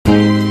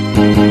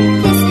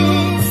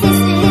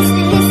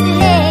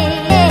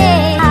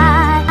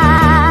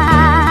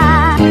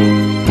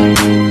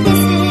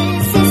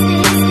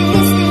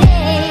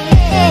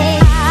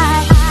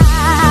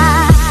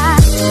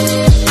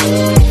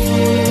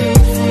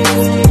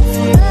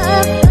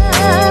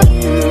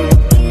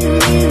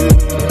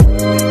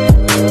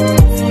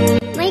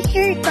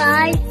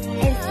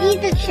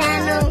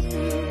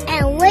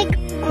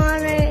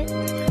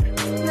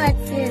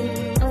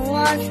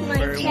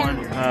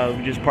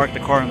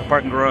car in the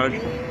parking garage.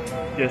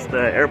 Just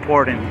the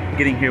airport and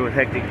getting here was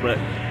hectic, but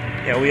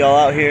yeah, we all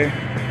out here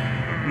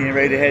getting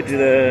ready to head to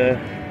the,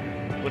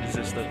 what is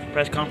this, the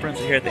press conference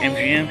here at the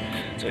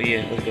MGM. So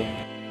yeah, let's go.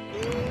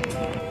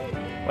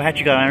 What hat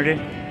you got, Andre?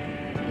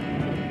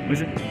 What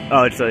is it?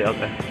 Oh, it's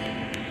okay.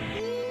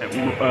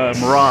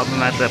 Marab, I'm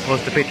about to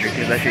post a picture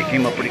because that shit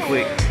came up pretty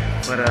quick.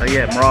 But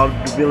yeah, Marab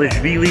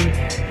Vili,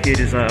 he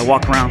just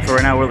walk around. So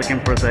right now we're looking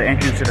for the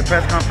entrance to the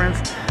press conference.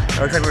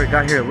 Looks like we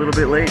got here a little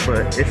bit late,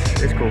 but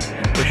it's cool.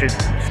 We should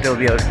still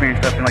be able to experience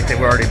stuff, and like I said,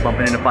 we're already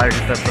bumping into fighters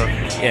and stuff, so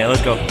yeah,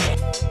 let's go.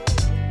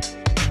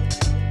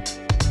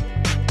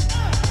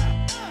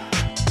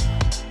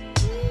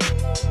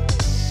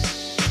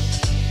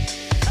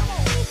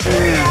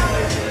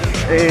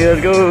 Hey,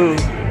 let's go.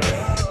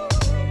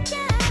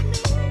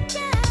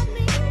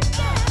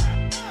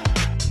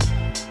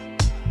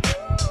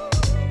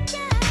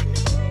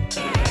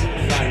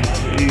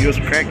 You go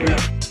some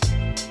crackers.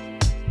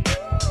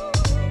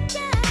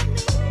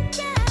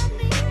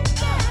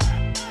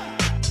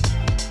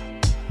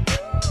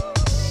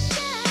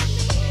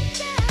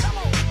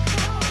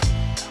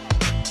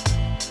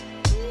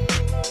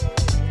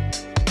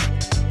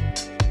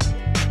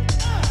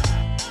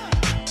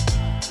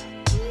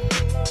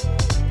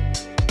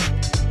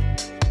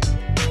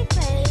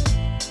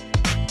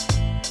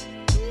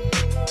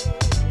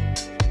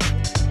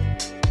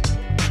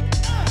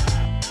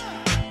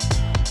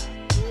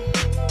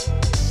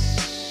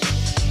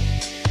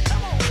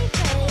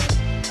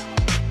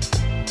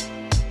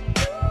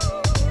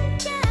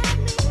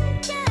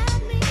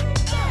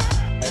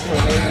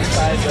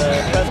 Inside the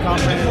press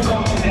conference,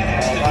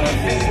 about to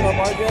finish up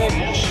our day.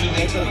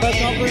 Thanks for the press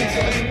conference.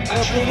 What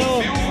up, Bruno?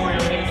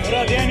 What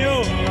up, Daniel?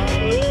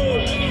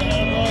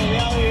 We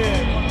out here.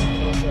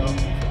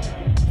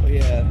 So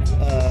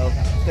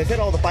yeah, they said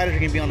all the fighters are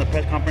gonna be on the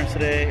press conference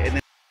today, and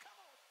then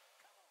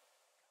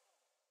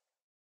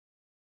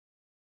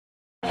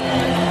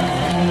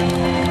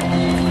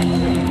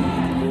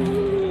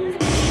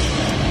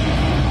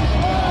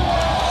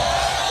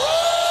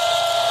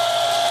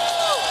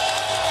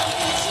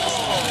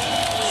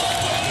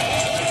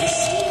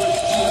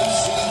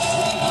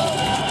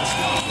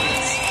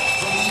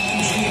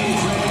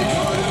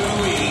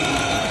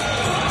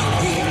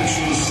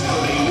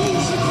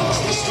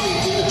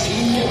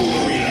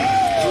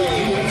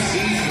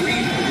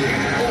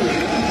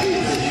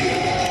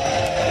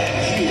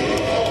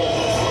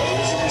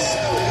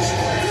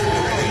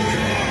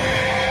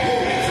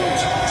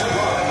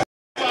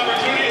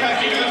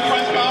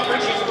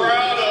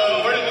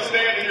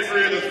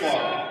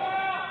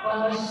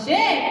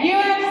shit,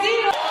 UFC!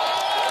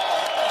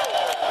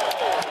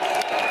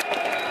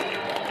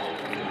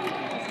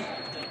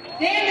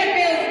 Damn, it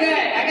feels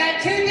good. I got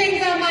two things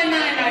on my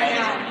mind right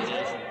now.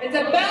 It's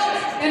a belt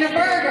and a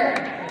burger.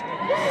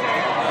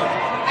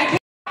 I can't.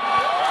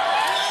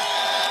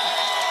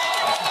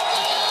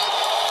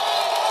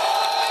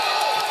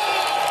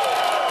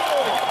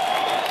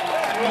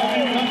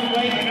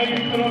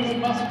 Put on some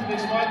muscle for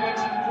this fight, but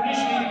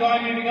traditionally the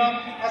guy moving up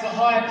has a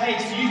higher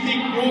pace. Do you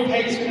think your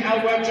pace can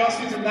outwork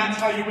Justin's, and that's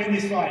how you win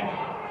this fight?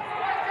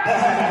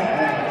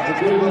 The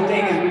beautiful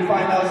thing is we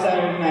find out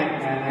Saturday night,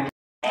 man.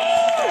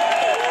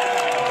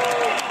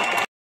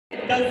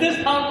 Does this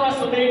count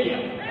WrestleMania?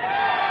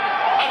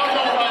 I don't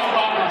know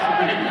about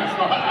WrestleMania,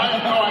 so I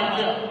have no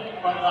idea.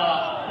 But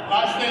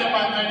last day of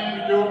my night,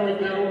 we do what we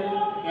do,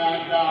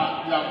 and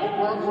yeah,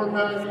 we're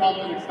very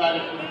pumped and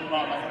excited for this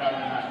fight on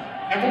Saturday night.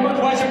 And one more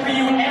question for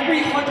you.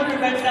 Every 100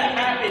 events that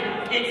happen,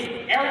 it's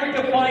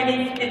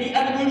era-defining in the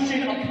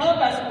evolution of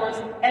combat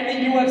sports and the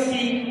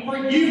UFC. For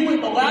you,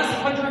 with the last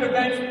 100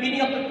 events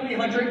leading up to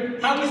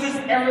 300, how is this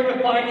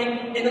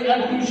era-defining in the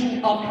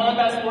evolution of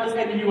combat sports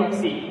and the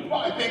UFC?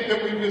 Well, I think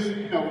that we just,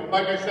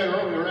 like I said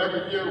earlier,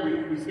 every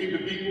year we seem to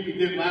beat what we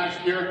did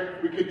last year.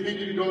 We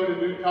continue to go into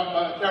new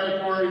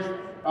territories.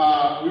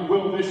 We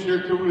will this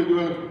year, too. We're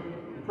doing an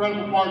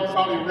incredible part in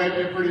Saudi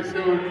Arabia pretty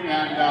soon.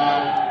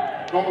 And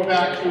going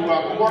back to,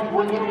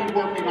 we're literally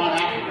working on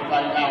Africa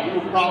right now. We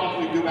will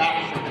probably do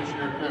Africa this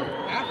year too.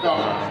 So,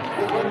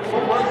 every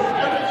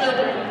year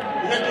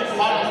we hit these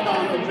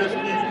milestones and just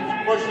keep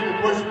pushing and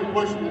pushing and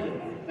pushing it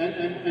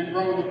and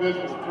growing the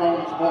business and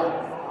growing the sport.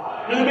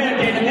 You're the man,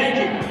 Dana. Thank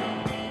you.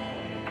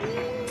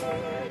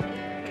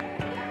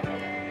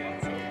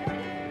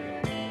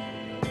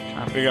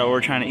 trying to figure out where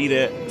we're trying to eat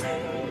at.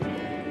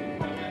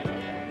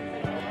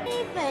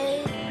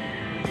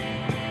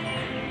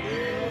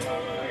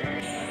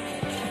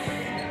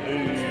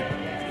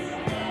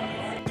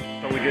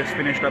 So we just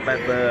finished up at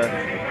the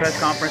press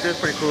conference. It was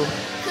pretty cool.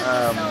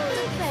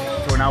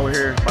 So now we're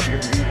here about to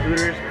get some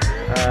Hooters.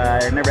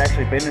 I've never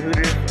actually been to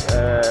Hooters.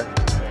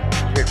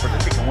 Here for the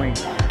chicken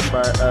wings.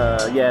 But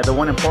yeah, the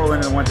one in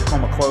Portland and the one in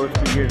Tacoma closed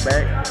 2 years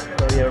back.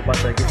 So yeah, we're about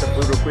to get some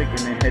food real quick and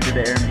then head to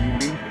the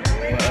Airbnb.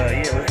 But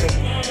yeah, let's go.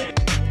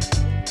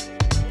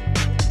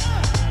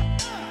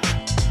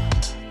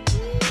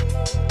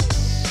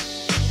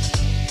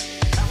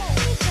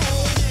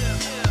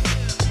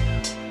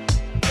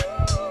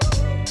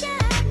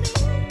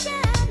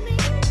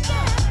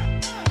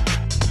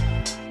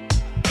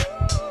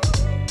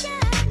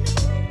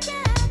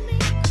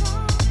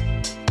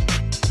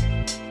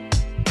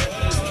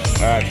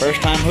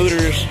 First time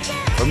Hooters,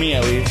 for me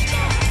at least.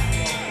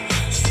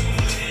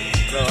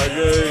 So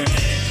RJ,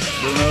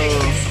 Bruno,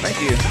 thank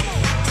you.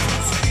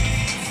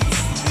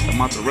 The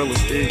mozzarella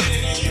stick.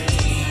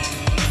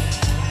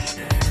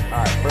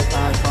 Alright, first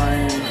time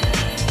trying.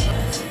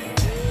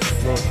 A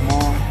little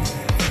small.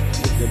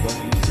 It's good, bro.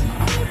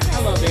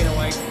 Hello, Dana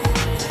White.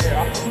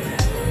 Yeah.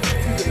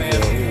 He's a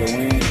man. Here's a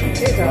wing.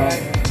 It's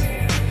alright.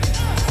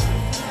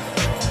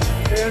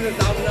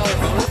 $300,000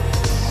 bonus.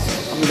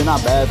 I mean, they're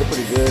not bad. They're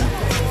pretty good.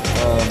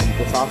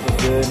 The sauce is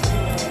good.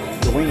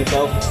 The wing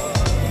itself is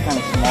kind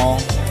of small.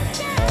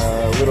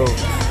 A little,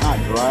 not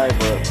dry,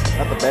 but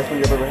not the best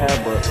wing I've ever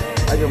had, but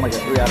I give them like a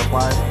 3 out of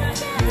 5.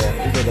 Yeah,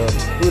 these are the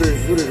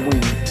Hooters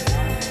wings.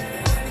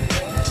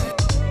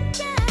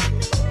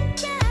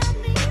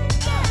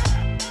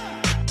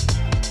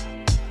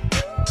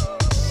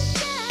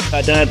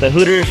 Got done at the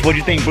Hooters. What'd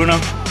you think, Bruno?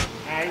 It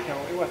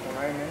wasn't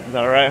right, man. Is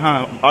that alright,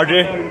 huh?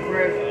 RJ?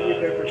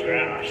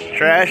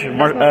 Trash?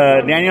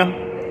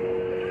 Daniel?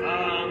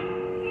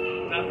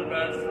 Not the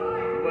best.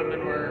 Women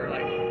were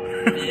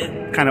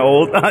like, Kind of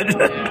old. yeah.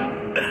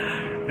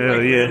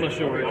 Hell yeah.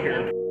 Right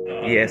here.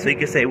 Yeah, so you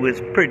can say we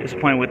was pretty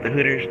disappointed with the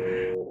Hooters.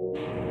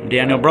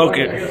 Daniel broke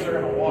it.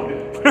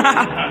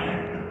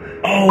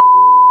 Oh.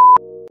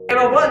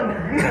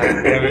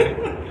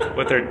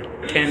 With their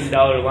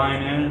 $10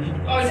 line is.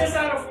 Oh, is this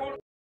out of 4?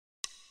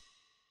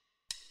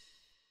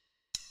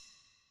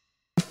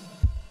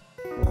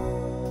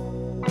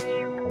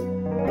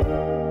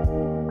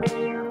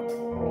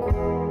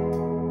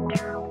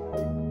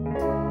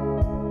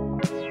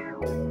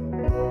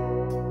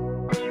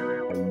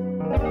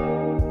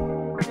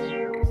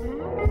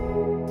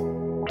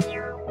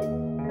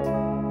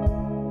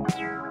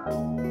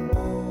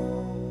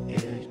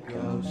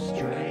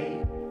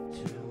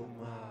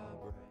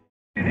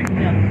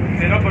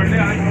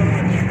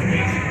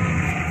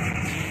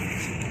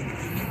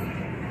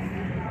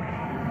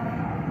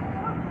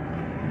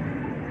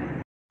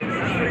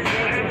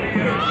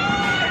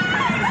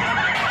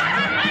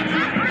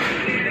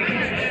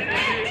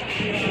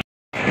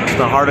 It's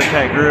the Heart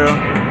Attack Grill.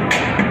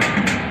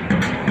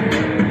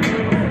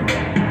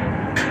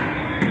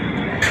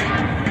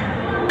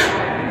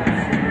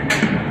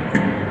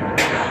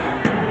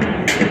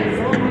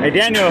 Hey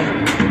Daniel.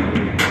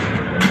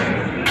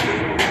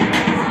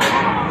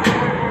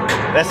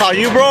 That's all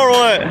you, bro, or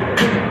what?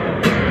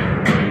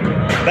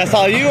 That's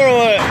all you, or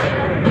what?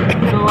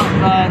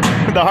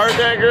 The Heart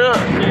Attack Grill?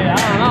 Yeah, I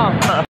don't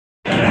know.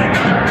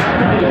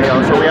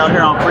 Yo, so we out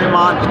here on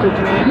Fremont, just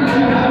cooking it.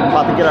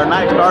 About to get our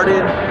night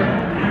started.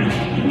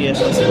 Yeah,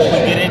 so let's see what we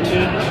get into.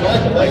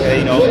 Like,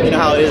 you know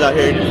how it is out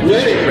here. Just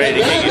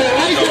ready to kick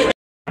it.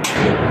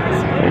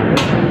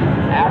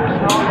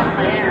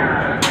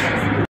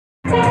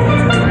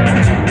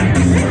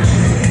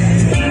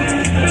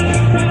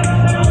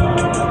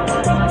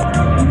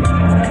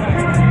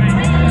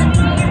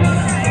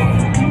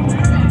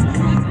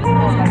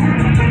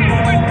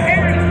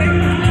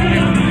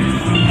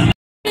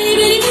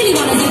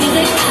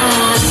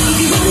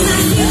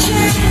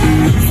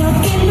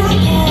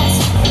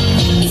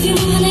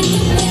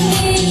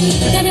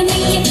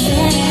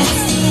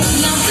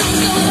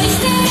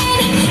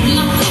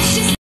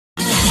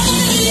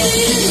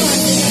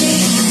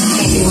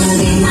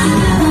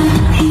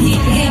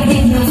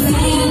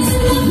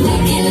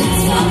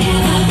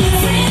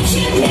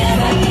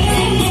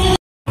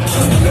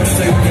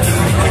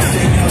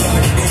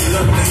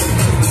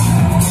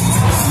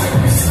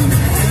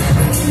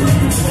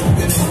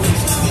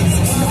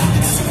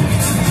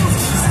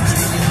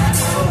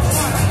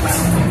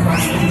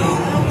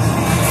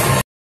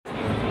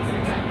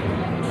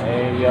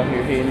 Out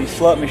here hitting these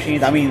slot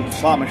machines. I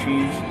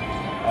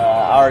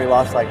already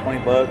lost like 20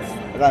 bucks.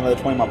 I got another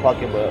 20 in my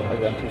pocket, but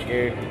I'm too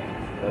scared.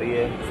 So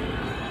yeah,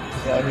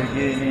 out here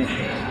getting it.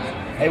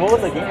 Hey, what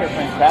was the game they were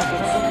playing? Craft or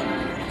something?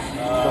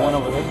 The one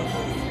over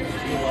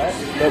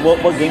there.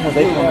 What game was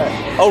they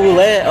playing? Oh,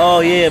 roulette. Oh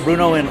yeah,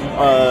 Bruno and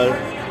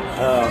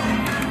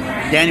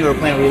Danny were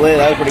playing roulette.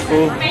 That was pretty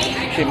cool.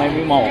 Shit,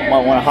 maybe we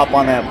might want to hop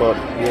on that, but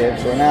yeah.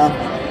 So now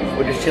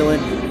we're just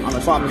chilling on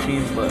the slot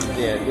machines. But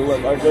yeah, good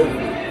luck,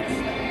 RJ.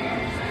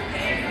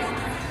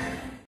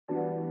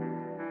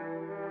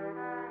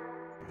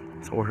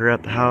 So we're here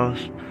at the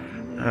house.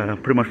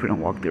 Pretty much we don't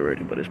walk there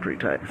already, but it's pretty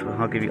tight. So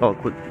I'll give you all a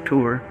quick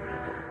tour.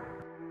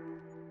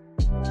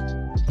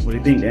 What do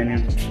you think, Daniel?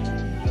 I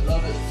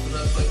love it. It's the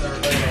best place I've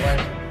ever been in my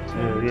life.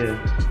 Hell yeah.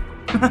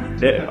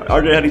 Yeah,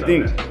 RJ, how do you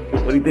think?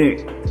 What do you think?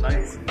 It's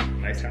nice.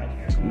 Nice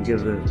house. I'm gonna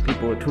give the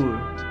people a tour.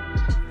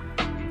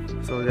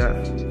 So we got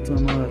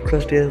some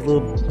crusty ass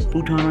little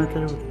futon right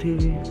there with the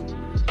TV.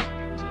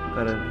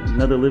 Got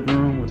another living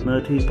room with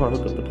another TV part.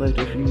 Hook up the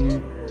PlayStation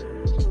here.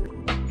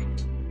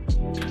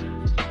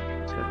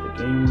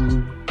 Game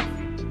room,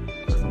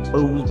 got some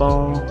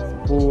foosball,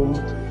 pool,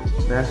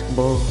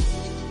 basketball.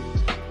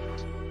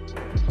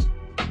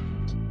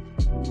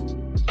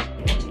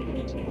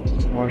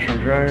 Washer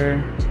and dryer,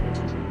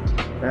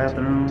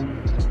 bathroom.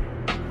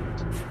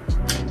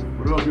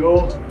 What up,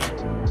 y'all?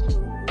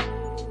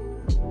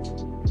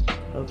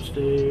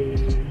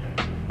 Upstairs.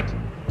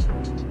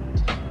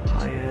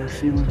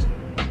 ceiling.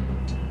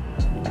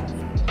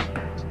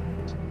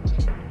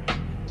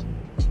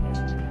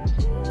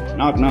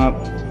 Knock, knock.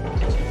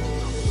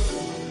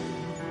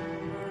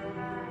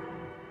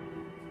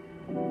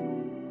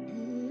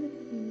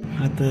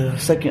 At the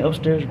second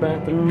upstairs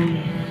bathroom.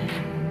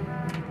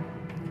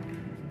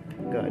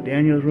 Got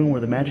Daniel's room where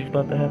the magic's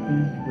about to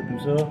happen with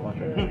himself. Watch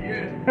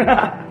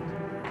that.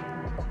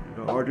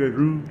 Got RJ's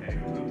room.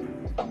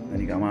 Then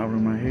you got my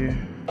room right here.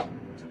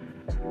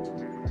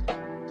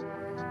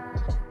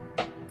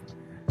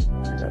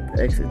 Got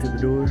the exit to the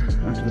door,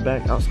 onto the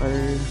back outside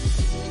area.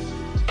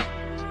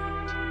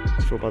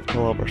 So we're about to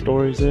tell all of our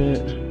stories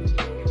at.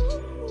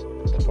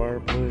 The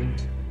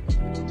fireplace.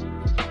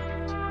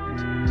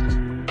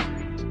 And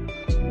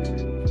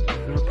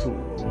the pool.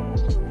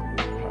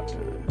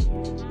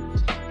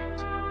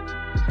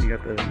 You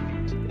got the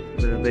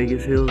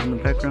Vegas hills in the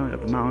background, you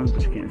got the mountains,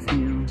 but you can't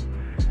see them.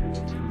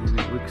 And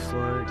it looks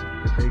like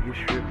the Vegas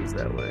Strip is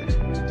that way.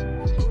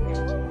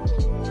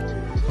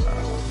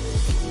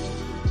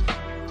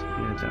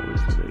 Yeah, that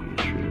was the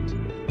Vegas Strip.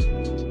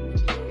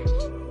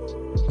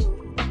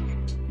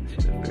 You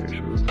see the Ferris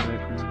wheel in the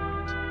background.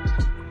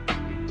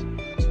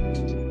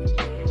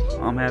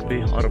 I'm happy,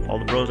 all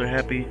the bros are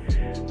happy.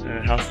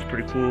 The house is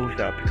pretty cool, we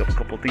gotta pick up a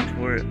couple things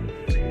for it.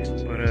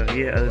 But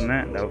yeah, other than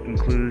that, that will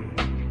conclude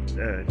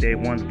day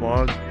one's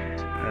vlog.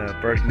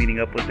 First meeting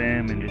up with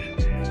them and just,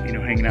 you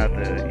know, hanging out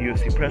at the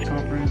UFC press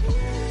conference.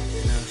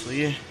 So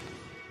yeah,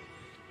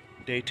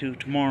 day two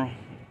tomorrow,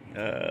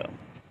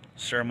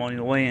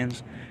 ceremonial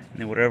weigh-ins, and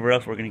then whatever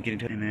else we're gonna get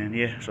into. And then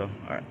yeah, so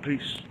all right,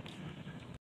 peace.